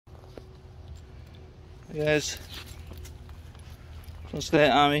Hey guys,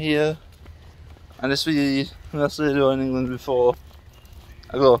 Crossfit Army here, and this will be the last video in England before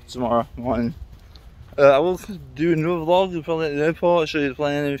I go tomorrow morning. I will do another vlog probably at the airport, show you the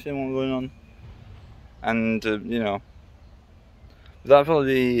plane and everything what's going on, and you know, that'll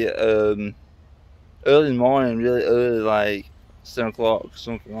probably be early in the morning, really early, like 7 o'clock,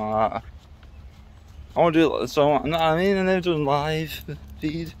 something like that. I want to do it, so I never done live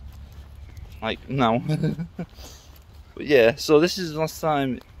feed like now. But yeah, so this is the last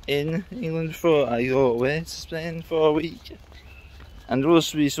time in England before I go away to Spain for a week. And there will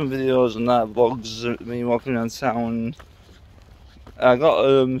be some videos on that, vlogs of me walking around town. I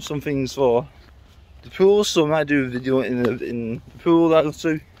got some things for the pool, so I might do a video in the pool that I go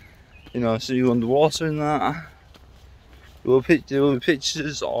to. You know, so you underwater and that. There will be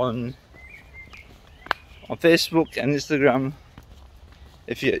pictures on Facebook and Instagram.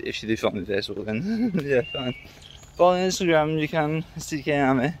 If you do follow me on Facebook, then yeah, fine. Follow me on Instagram, you can, CK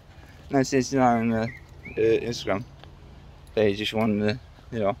Army 1989 Instagram page if you want to,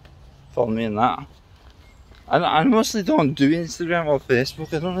 you know, follow me in that. I mostly don't do Instagram or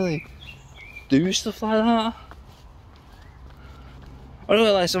Facebook, I don't really do stuff like that. I don't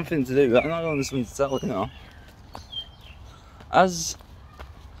really like something to do, I'm not going to something to tell, you know. As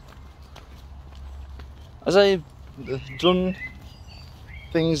I've done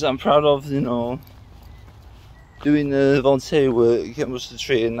things that I'm proud of, you know, doing the volunteer work, getting us to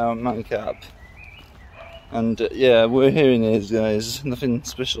tree and now Mancap. And yeah, we're hearing this, guys, nothing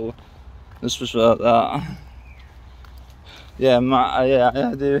special, nothing special about that. Yeah,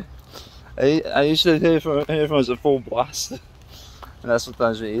 I do. I used to hear from us at full blast, and that's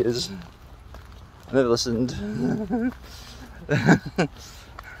sometimes it is. I never listened.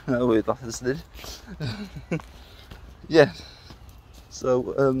 No, weird laughers did. Yeah.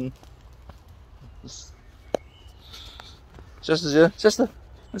 So Chester's here. Chester,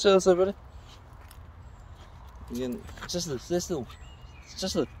 what's up, everybody? Again, Chester, stay still.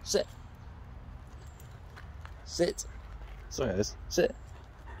 Chester, sit. Sit. Sorry, guys. Sit.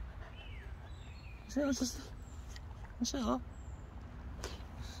 Sit, Chester. Sit up.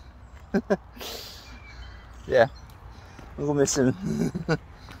 Yeah, I'm gonna miss him. But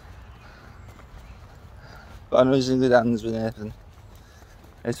I know he's in good hands with Nathan.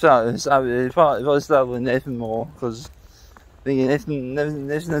 It's probably started with Nathan more, because I think Nathan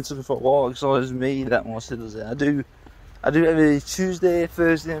never took him for a walk, so it's me that mostly does it. I do every Tuesday,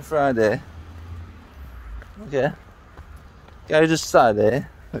 Thursday and Friday. Okay. Gary does Saturday,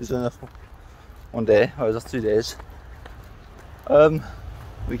 it's enough one day, or just 2 days.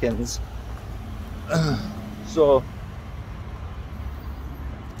 Weekends. So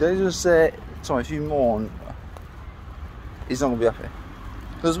they just say, Tom, if you mourn, he's not gonna be happy.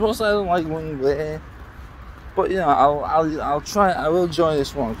 Because mostly I don't like one way, but you know, I'll try. I will join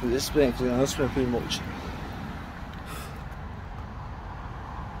this one because it's been, you know, it's been pretty much.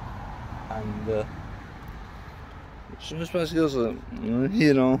 And some special skills,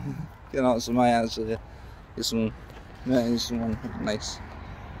 you know, get out some my answer, get some, someone nice.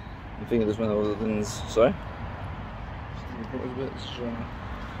 I'm thinking there's one of those things. Sorry.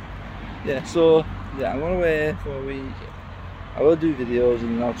 Yeah, so yeah, I'm going away for a week. I will do videos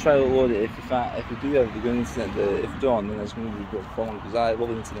and I'll try to upload it if we do have the good internet. If we don't, then it's going to be good fun because I love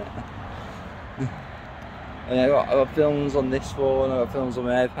internet. And I got films on this phone. I got films on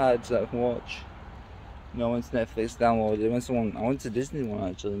my iPad that I can watch. You know, I went to Netflix, downloaded. I went to Disney one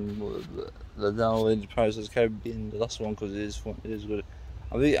actually. The downloaded Pirates of the Caribbean, the last one, because it is fun. It is good.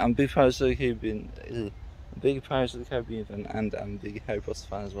 I'm a big Pirates of the Caribbean. A big Pirates of the Caribbean fan, and I'm a big Harry Potter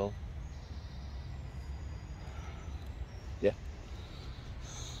fan as well. Yeah.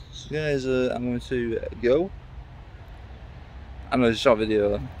 So guys, I'm going to go. I know it's a short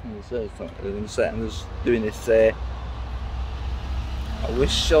video. I'm just doing this. I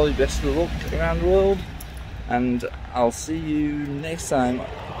wish all the best of luck around the world, and I'll see you next time.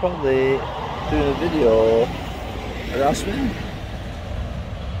 Probably doing a video around Spain.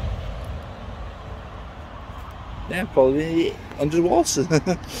 Yeah, probably under water.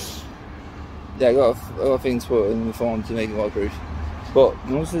 Yeah, I got a thing to put in the phone to make it waterproof. But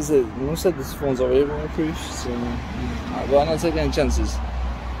no one said this phone's already waterproof, so but I'm not taking any chances.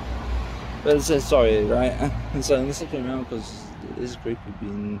 But it says sorry, right? And so I'm just looking around because it is creepy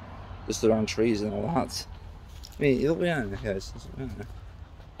being just around trees and all that. I mean, look behind me, guys.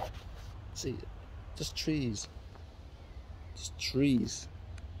 See, just trees. Just trees.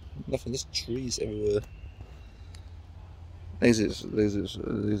 Nothing, just trees everywhere. Exits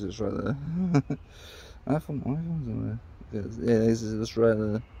right there. iPhone's on there. Yeah, exits right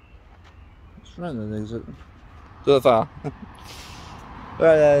there. Random exit. Do it far.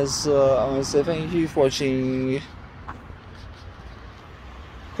 Right guys, I want to say thank you for watching.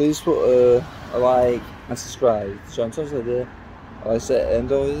 Please put a like and subscribe. So I'm talking about I said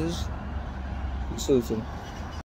end of this. Salute.